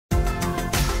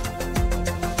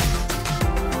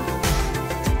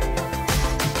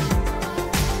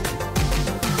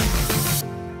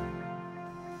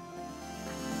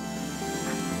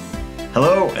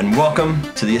Hello and welcome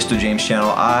to the Isto James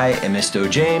channel. I am Isto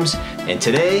James, and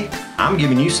today I'm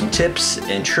giving you some tips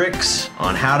and tricks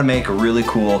on how to make a really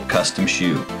cool custom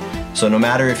shoe. So no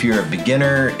matter if you're a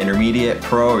beginner, intermediate,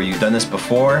 pro, or you've done this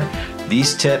before,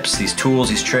 these tips, these tools,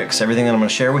 these tricks, everything that I'm going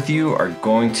to share with you are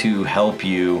going to help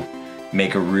you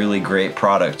make a really great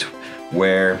product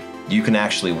where you can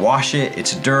actually wash it,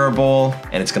 it's durable,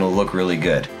 and it's going to look really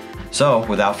good. So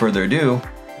without further ado,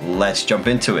 let's jump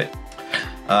into it.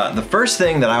 The first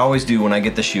thing that I always do when I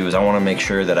get the shoe is I want to make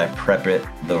sure that I prep it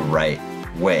the right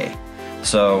way.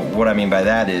 So what I mean by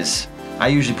that is I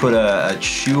usually put a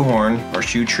shoe horn or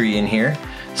shoe tree in here.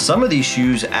 Some of these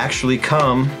shoes actually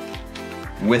come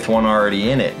with one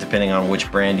already in it, depending on which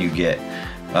brand you get.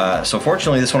 So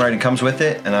fortunately this one already comes with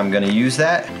it, and I'm going to use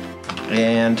that.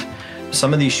 And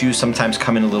some of these shoes sometimes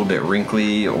come in a little bit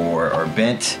wrinkly or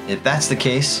bent. If that's the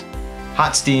case,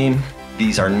 hot steam.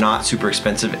 These are not super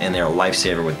expensive and they're a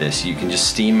lifesaver with this. You can just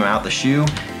steam out the shoe.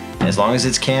 As long as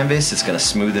it's canvas, it's gonna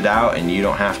smooth it out and you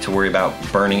don't have to worry about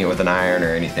burning it with an iron or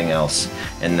anything else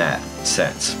in that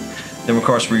sense. Then of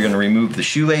course we're gonna remove the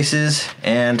shoelaces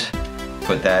and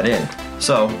put that in.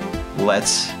 So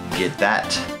let's get that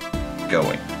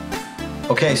going.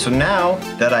 Okay, so now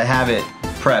that I have it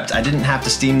prepped, I didn't have to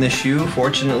steam this shoe,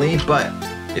 fortunately, but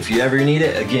if you ever need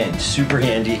it, again, super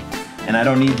handy. And I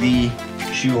don't need the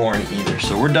shoe horn either.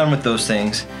 So we're done with those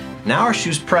things. Now our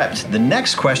shoe's prepped. The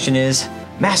next question is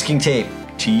masking tape.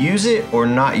 To use it or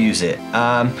not use it?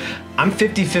 I'm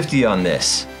 50-50 on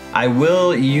this. I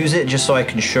will use it just so I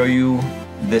can show you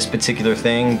this particular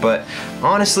thing, but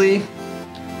honestly,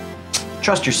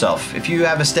 trust yourself. If you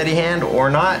have a steady hand or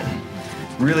not,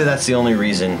 really that's the only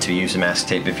reason to use a mask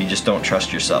tape, if you just don't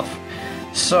trust yourself.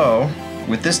 So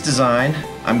with this design,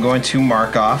 I'm going to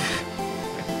mark off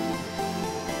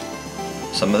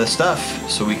some of the stuff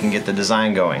so we can get the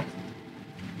design going.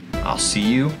 I'll see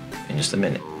you in just a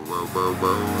minute.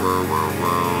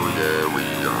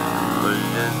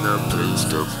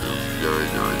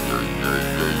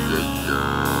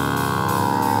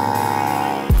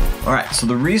 Alright, so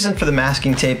the reason for the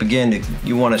masking tape, again,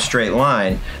 you want a straight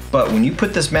line, but when you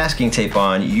put this masking tape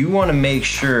on, you want to make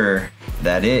sure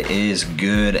that it is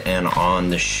good and on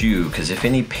the shoe, because if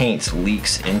any paint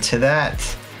leaks into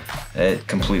that, it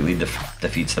completely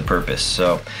defeats the purpose.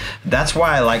 So that's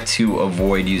why I like to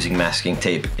avoid using masking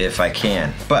tape if I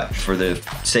can. But for the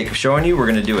sake of showing you, we're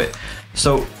gonna do it.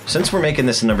 So since we're making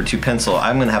this a number 2 pencil,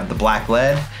 I'm gonna have the black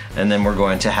lead, and then we're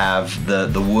going to have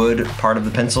the wood part of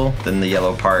the pencil, then the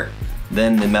yellow part,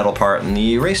 then the metal part, and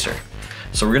the eraser.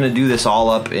 So we're gonna do this all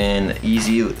up in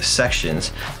easy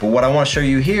sections. But what I wanna show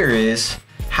you here is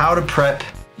how to prep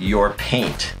your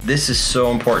paint. This is so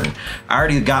important. I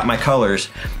already got my colors.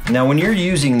 Now when you're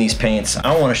using these paints,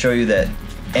 I want to show you that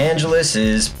Angelus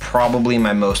is probably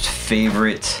my most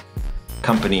favorite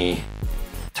company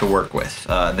to work with.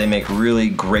 They make really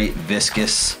great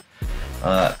viscous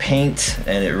paint,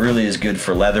 and it really is good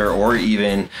for leather or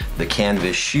even the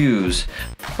canvas shoes.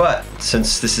 But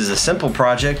since this is a simple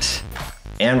project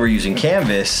and we're using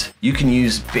canvas, you can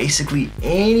use basically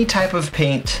any type of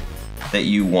paint that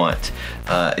you want.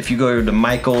 If you go to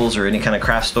Michael's or any kind of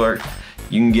craft store,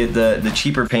 you can get the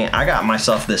cheaper paint. I got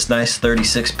myself this nice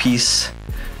 36-piece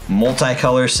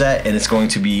multicolor set, and it's going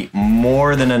to be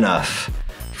more than enough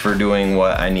for doing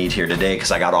what I need here today,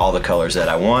 because I got all the colors that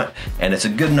I want, and it's a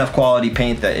good enough quality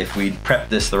paint that if we prep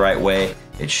this the right way,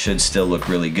 it should still look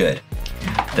really good.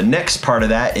 The next part of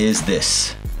that is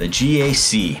this, the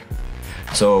GAC.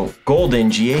 So golden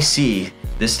GAC,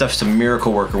 this stuff's a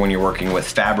miracle worker when you're working with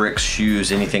fabrics,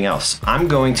 shoes, anything else. I'm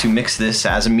going to mix this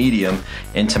as a medium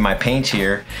into my paint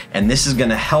here, and this is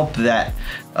gonna help that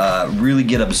really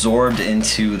get absorbed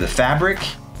into the fabric,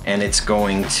 and it's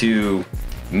going to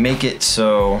make it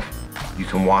so you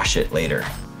can wash it later.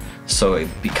 So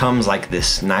it becomes like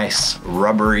this nice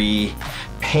rubbery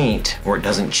paint where it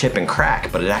doesn't chip and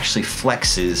crack, but it actually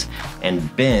flexes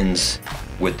and bends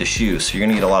with the shoe. So you're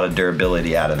gonna get a lot of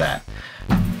durability out of that.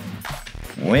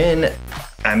 When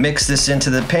I mix this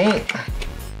into the paint,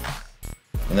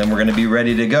 and then we're gonna be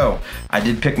ready to go. I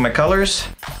did pick my colors.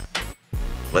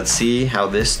 Let's see how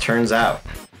this turns out.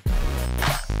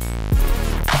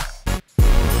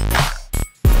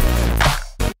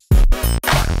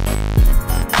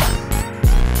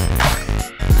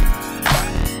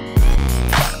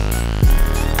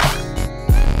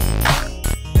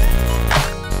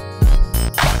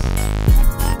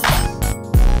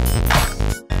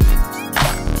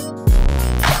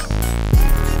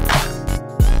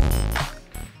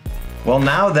 Well,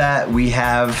 now that we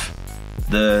have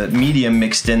the medium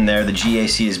mixed in there, the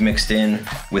GAC is mixed in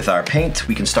with our paint,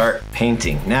 we can start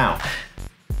painting. Now,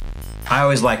 I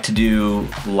always like to do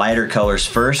lighter colors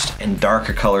first and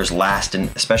darker colors last, and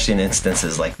especially in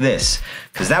instances like this,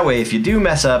 because that way if you do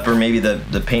mess up or maybe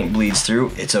the paint bleeds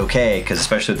through, it's okay, because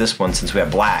especially with this one, since we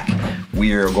have black,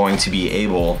 we're going to be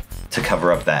able to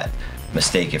cover up that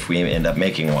mistake if we end up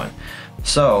making one.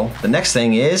 So the next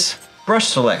thing is brush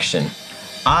selection.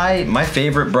 My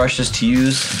favorite brushes to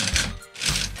use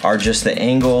are just the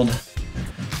angled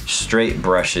straight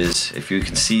brushes. If you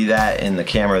can see that in the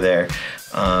camera there,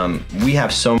 we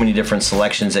have so many different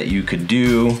selections that you could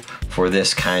do for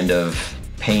this kind of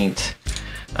paint,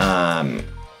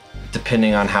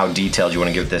 depending on how detailed you want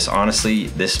to give this. Honestly,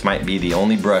 this might be the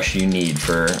only brush you need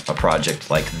for a project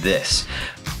like this.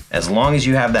 As long as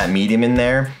you have that medium in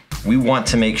there, we want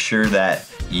to make sure that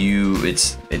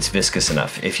it's viscous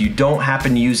enough. If you don't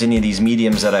happen to use any of these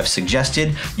mediums that I've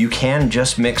suggested, you can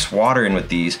just mix water in with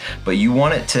these, but you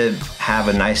want it to have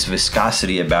a nice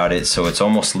viscosity about it, so it's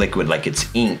almost liquid, like it's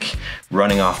ink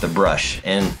running off the brush.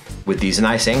 And with these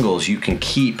nice angles, you can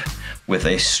keep with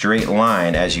a straight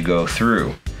line as you go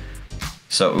through.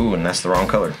 So, ooh, and that's the wrong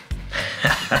color.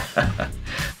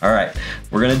 All right,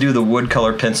 we're gonna do the wood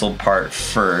color pencil part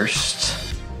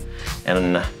first.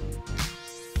 And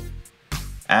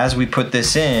as we put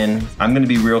this in, I'm gonna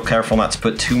be real careful not to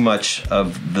put too much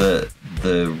of the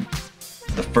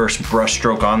first brush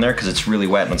stroke on there, because it's really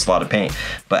wet and it's a lot of paint.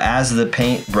 But as the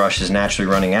paint brush is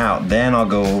naturally running out, then I'll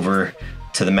go over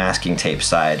to the masking tape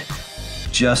side,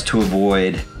 just to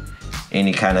avoid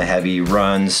any kind of heavy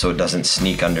runs so it doesn't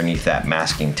sneak underneath that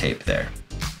masking tape there.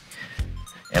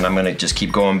 And I'm gonna just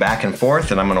keep going back and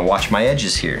forth, and I'm gonna watch my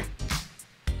edges here.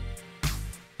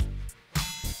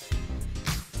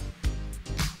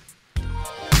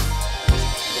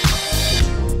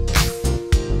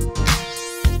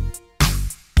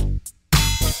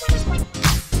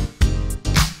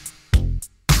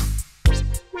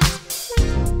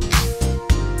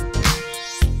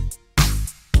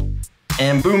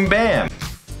 And boom, bam.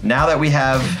 Now that we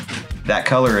have that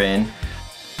color in,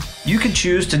 you could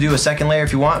choose to do a second layer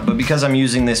if you want, but because I'm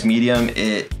using this medium,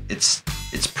 it's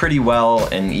pretty well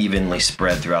and evenly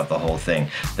spread throughout the whole thing.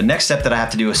 The next step that I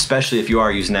have to do, especially if you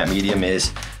are using that medium,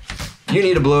 is you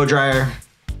need a blow dryer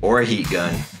or a heat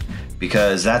gun,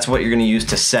 because that's what you're gonna use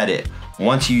to set it.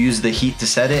 Once you use the heat to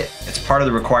set it, it's part of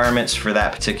the requirements for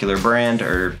that particular brand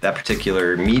or that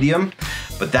particular medium,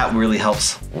 but that really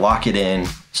helps lock it in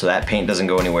so that paint doesn't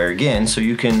go anywhere again, so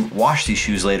you can wash these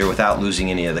shoes later without losing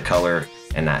any of the color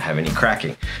and not have any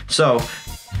cracking. So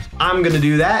I'm gonna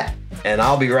do that, and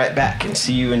I'll be right back and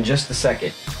see you in just a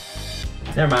second.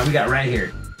 Never mind, we got it right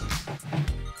here.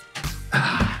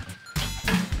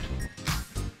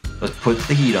 Let's put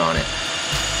the heat on it.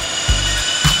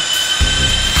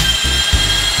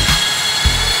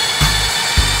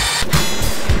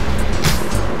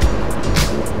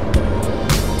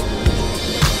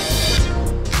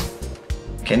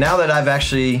 Okay, now that I've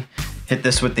actually hit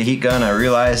this with the heat gun, I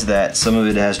realize that some of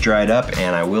it has dried up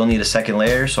and I will need a second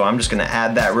layer, so I'm just gonna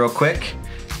add that real quick.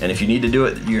 And if you need to do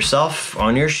it yourself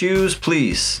on your shoes,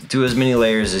 please do as many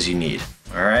layers as you need,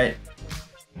 all right?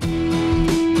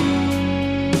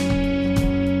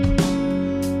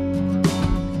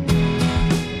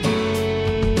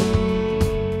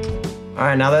 All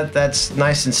right, now that that's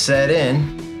nice and set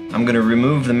in, I'm gonna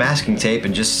remove the masking tape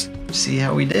and just see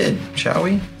how we did, shall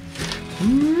we?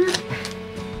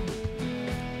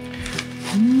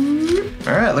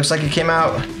 All right, looks like it came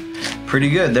out pretty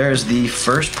good. There's the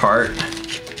first part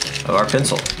of our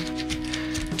pencil.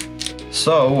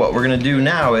 So what we're gonna do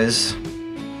now is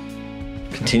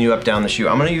continue up down the shoe.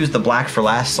 I'm gonna use the black for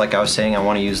last. Like I was saying, I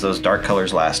wanna use those dark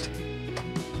colors last.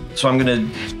 So I'm gonna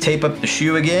tape up the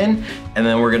shoe again, and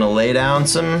then we're gonna lay down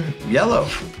some yellow.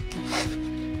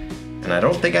 And I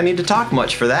don't think I need to talk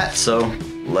much for that, so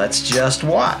let's just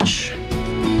watch.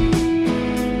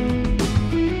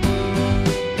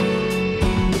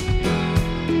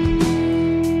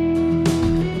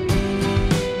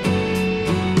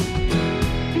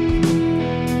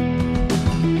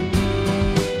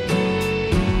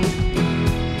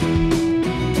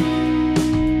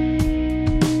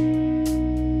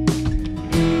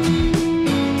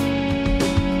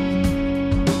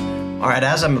 All right,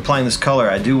 as I'm applying this color,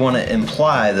 I do want to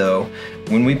imply though,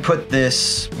 when we put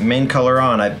this main color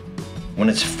on, when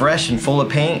it's fresh and full of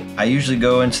paint, I usually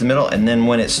go into the middle, and then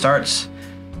when it starts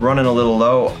running a little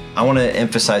low, I want to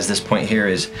emphasize this point here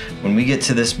is when we get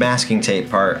to this masking tape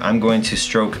part, I'm going to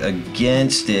stroke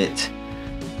against it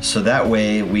so that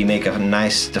way we make a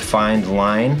nice defined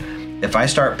line. If I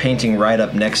start painting right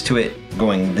up next to it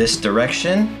going this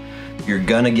direction, you're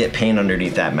gonna get paint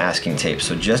underneath that masking tape.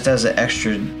 So just as an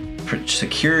extra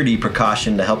security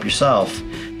precaution to help yourself,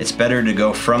 it's better to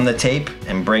go from the tape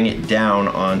and bring it down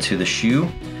onto the shoe.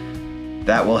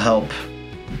 That will help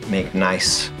make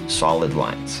nice, solid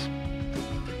lines.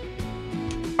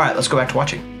 All right, let's go back to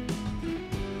watching.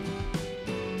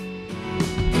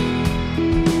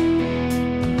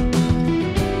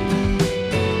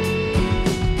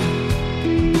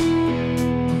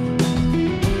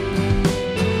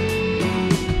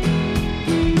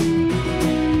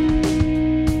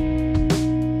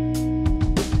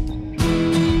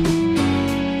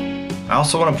 I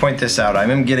also want to point this out. I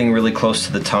am getting really close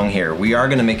to the tongue here. We are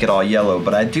going to make it all yellow,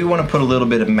 but I do want to put a little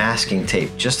bit of masking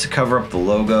tape just to cover up the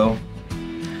logo.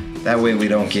 That way we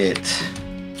don't get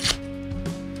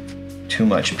too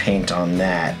much paint on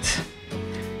that.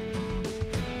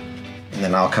 And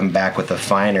then I'll come back with a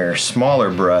finer,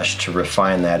 smaller brush to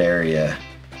refine that area.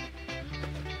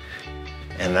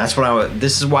 And that's what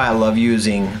this is why I love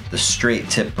using the straight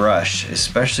tip brush,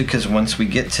 especially because once we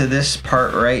get to this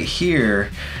part right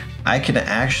here, I can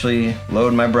actually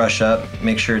load my brush up,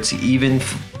 make sure it's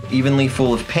evenly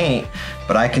full of paint,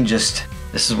 but I can just,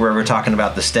 this is where we're talking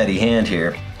about the steady hand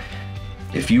here.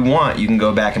 If you want, you can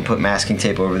go back and put masking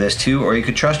tape over this too, or you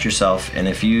could trust yourself, and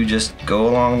if you just go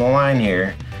along the line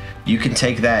here, you can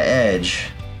take that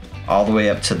edge all the way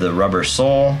up to the rubber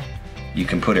sole. You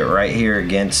can put it right here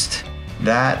against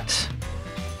that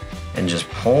and just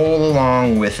pull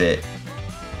along with it.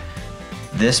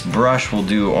 This brush will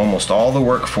do almost all the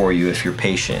work for you if you're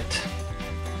patient.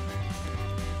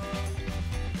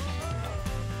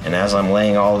 And as I'm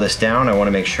laying all this down, I want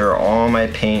to make sure all my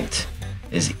paint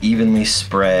is evenly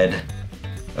spread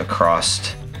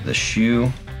across the shoe.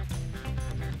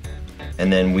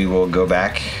 And then we will go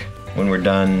back when we're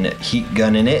done heat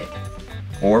gunning it,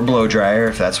 or blow dryer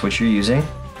if that's what you're using,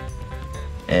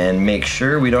 and make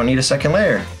sure we don't need a second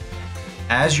layer.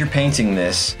 As you're painting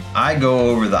this, I go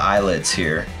over the eyelets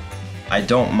here. I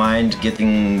don't mind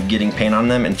getting paint on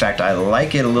them. In fact, I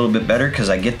like it a little bit better because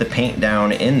I get the paint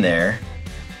down in there.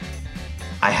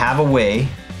 I have a way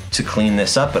to clean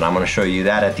this up, and I'm going to show you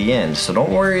that at the end. So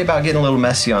don't worry about getting a little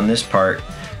messy on this part,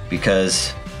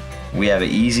 because we have an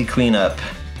easy cleanup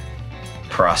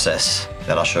process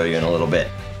that I'll show you in a little bit.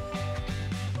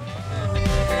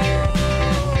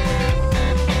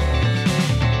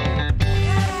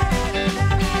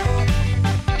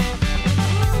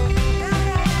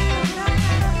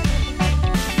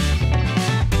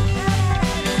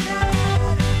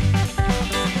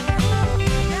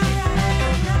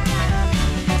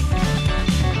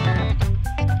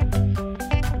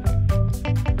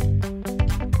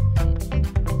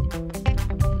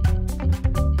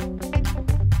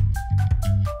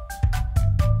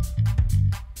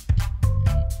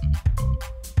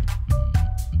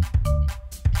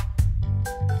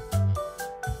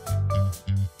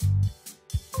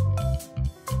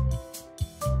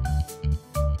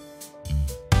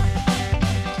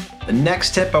 The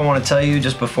next tip I want to tell you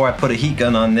just before I put a heat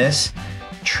gun on this,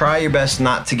 try your best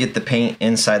not to get the paint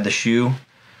inside the shoe.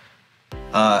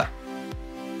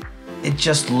 It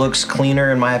just looks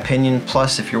cleaner in my opinion.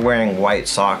 Plus, if you're wearing white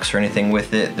socks or anything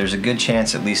with it, there's a good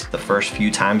chance, at least the first few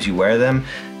times you wear them,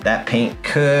 that paint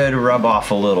could rub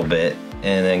off a little bit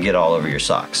and then get all over your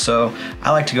socks. So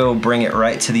I like to go bring it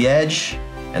right to the edge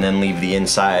and then leave the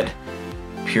inside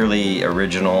purely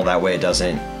original. That way it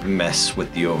doesn't mess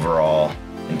with the overall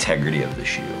integrity of the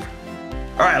shoe.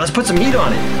 All right, let's put some heat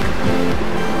on it.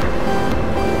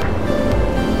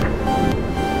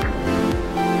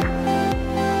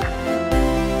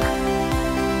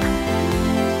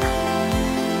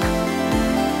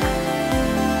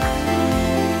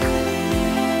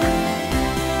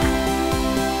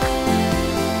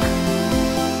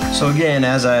 So again,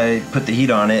 as I put the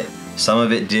heat on it, some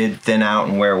of it did thin out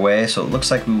and wear away, so it looks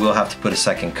like we will have to put a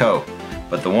second coat.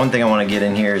 But the one thing I want to get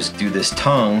in here is do this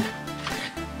tongue,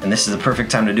 and this is the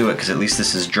perfect time to do it because at least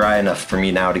this is dry enough for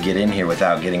me now to get in here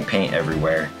without getting paint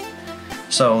everywhere.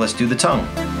 So let's do the tongue.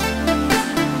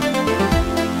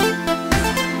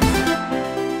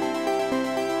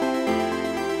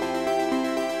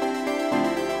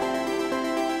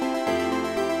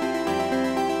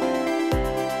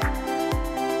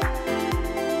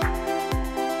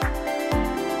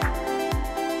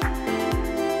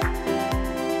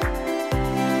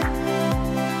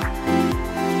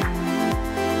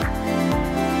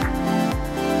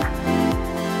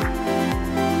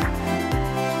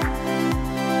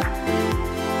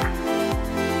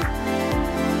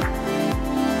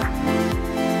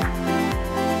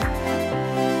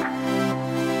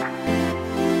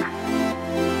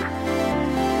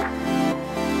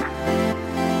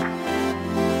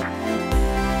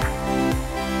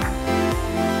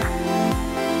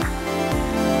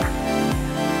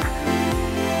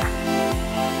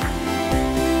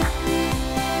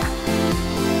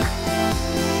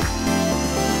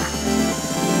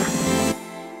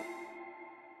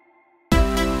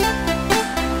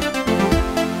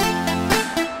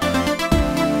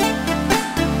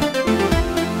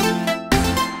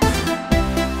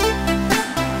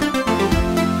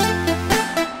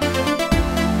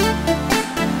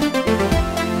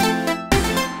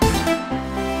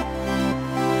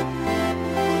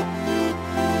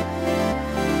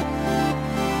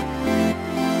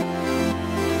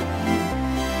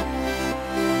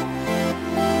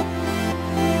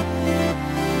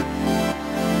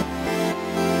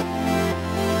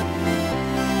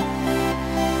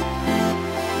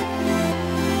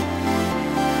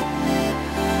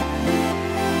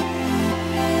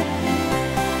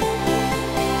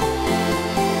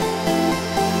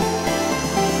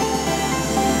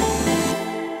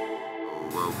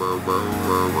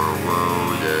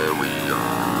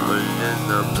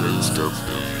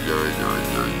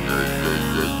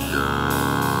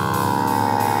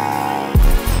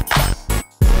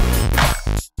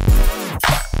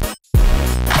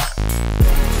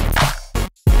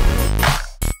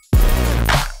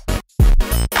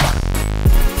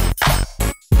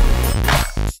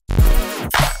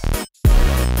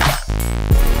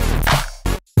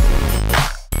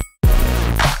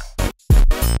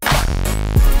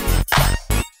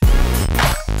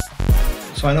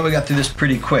 So I know we got through this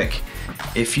pretty quick.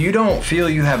 If you don't feel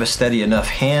you have a steady enough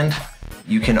hand,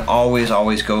 you can always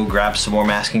go grab some more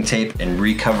masking tape and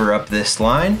recover up this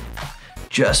line.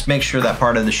 Just make sure that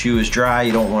part of the shoe is dry.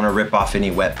 You don't want to rip off any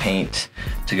wet paint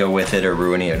to go with it or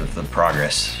ruin any of the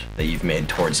progress that you've made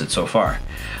towards it so far.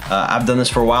 I've done this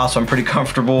for a while, so I'm pretty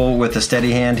comfortable with a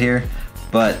steady hand here,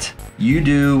 but you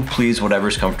do please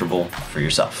whatever's comfortable for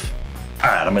yourself.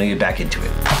 All right, I'm gonna get back into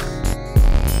it.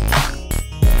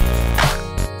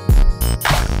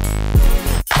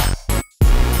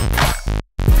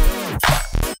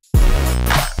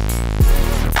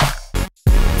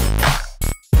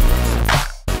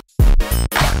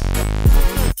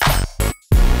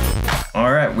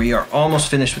 We are almost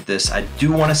finished with this. I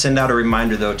do want to send out a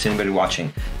reminder though to anybody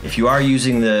watching. If you are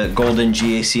using the Golden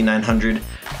GAC 900,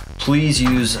 please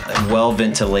use a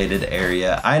well-ventilated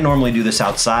area. I normally do this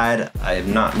outside. I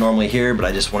am not normally here, but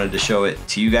I just wanted to show it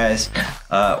to you guys.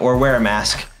 Or wear a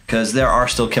mask, because there are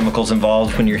still chemicals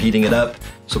involved when you're heating it up.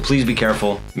 So please be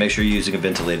careful. Make sure you're using a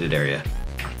ventilated area.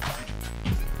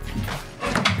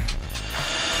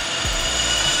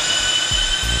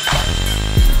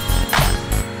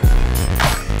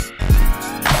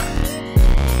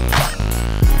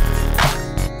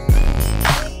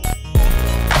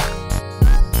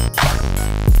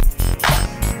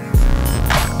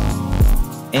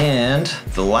 And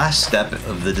the last step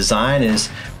of the design is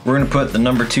we're going to put the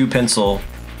number 2 pencil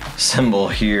symbol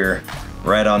here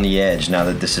right on the edge now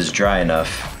that this is dry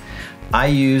enough. I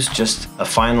use just a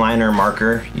fine liner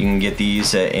marker. You can get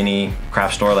these at any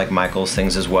craft store like Michael's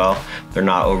things as well. They're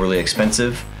not overly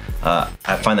expensive. I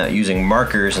find that using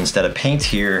markers instead of paint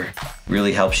here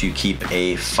really helps you keep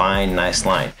a fine, nice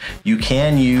line. You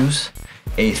can use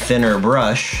a thinner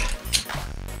brush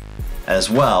as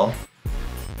well.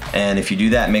 And if you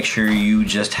do that, make sure you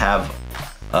just have,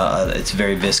 it's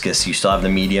very viscous. You still have the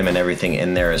medium and everything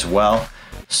in there as well.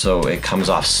 So it comes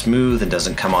off smooth and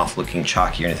doesn't come off looking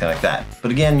chalky or anything like that.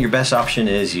 But again, your best option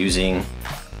is using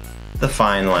the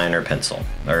fine liner pencil,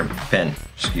 or pen,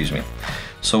 excuse me.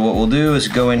 So what we'll do is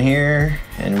go in here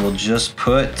and we'll just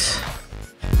put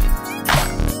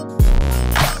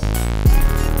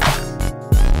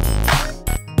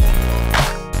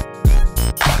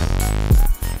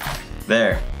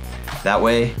there. That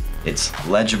way it's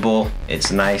legible,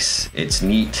 it's nice, it's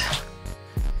neat,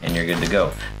 and you're good to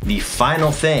go. The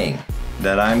final thing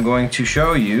that I'm going to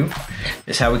show you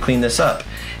is how we clean this up.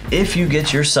 If you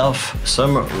get yourself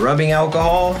some rubbing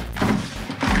alcohol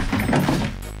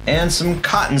and some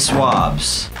cotton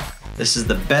swabs, this is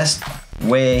the best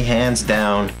way, hands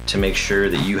down, to make sure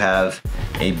that you have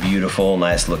a beautiful,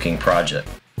 nice looking project.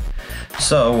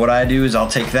 So what I do is I'll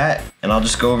take that and I'll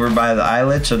just go over by the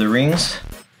eyelets or the rings.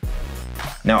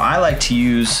 Now I like to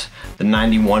use the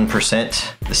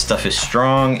 91%. This stuff is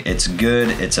strong, it's good,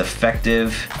 it's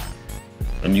effective,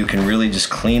 and you can really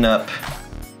just clean up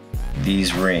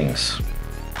these rings.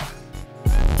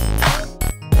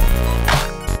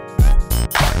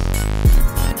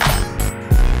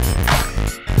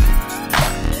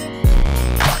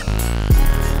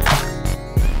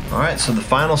 All right, so the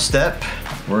final step,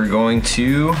 we're going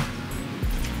to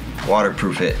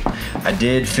waterproof it. I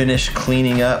did finish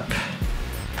cleaning up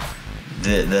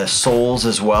the soles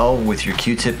as well with your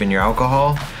Q-tip and your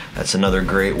alcohol. That's another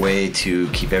great way to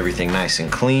keep everything nice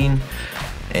and clean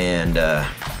and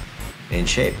in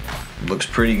shape. Looks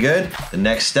pretty good. The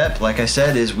next step, like I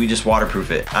said, is we just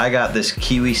waterproof it. I got this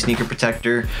Kiwi sneaker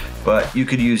protector, but you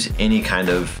could use any kind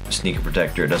of sneaker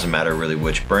protector. It doesn't matter really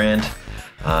which brand.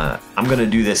 I'm gonna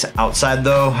do this outside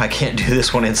though. I can't do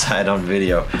this one inside on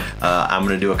video. I'm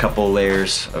gonna do a couple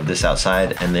layers of this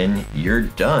outside and then you're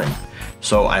done.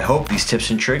 So I hope these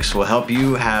tips and tricks will help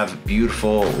you have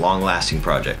beautiful, long-lasting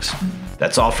projects.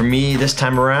 That's all from me this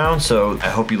time around, so I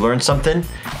hope you learned something.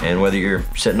 And whether you're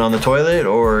sitting on the toilet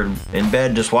or in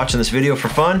bed just watching this video for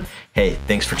fun, hey,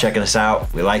 thanks for checking us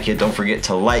out. We like it. Don't forget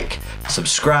to like,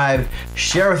 subscribe,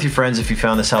 share with your friends if you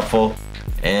found this helpful.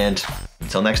 And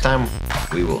until next time,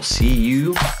 we will see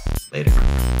you later.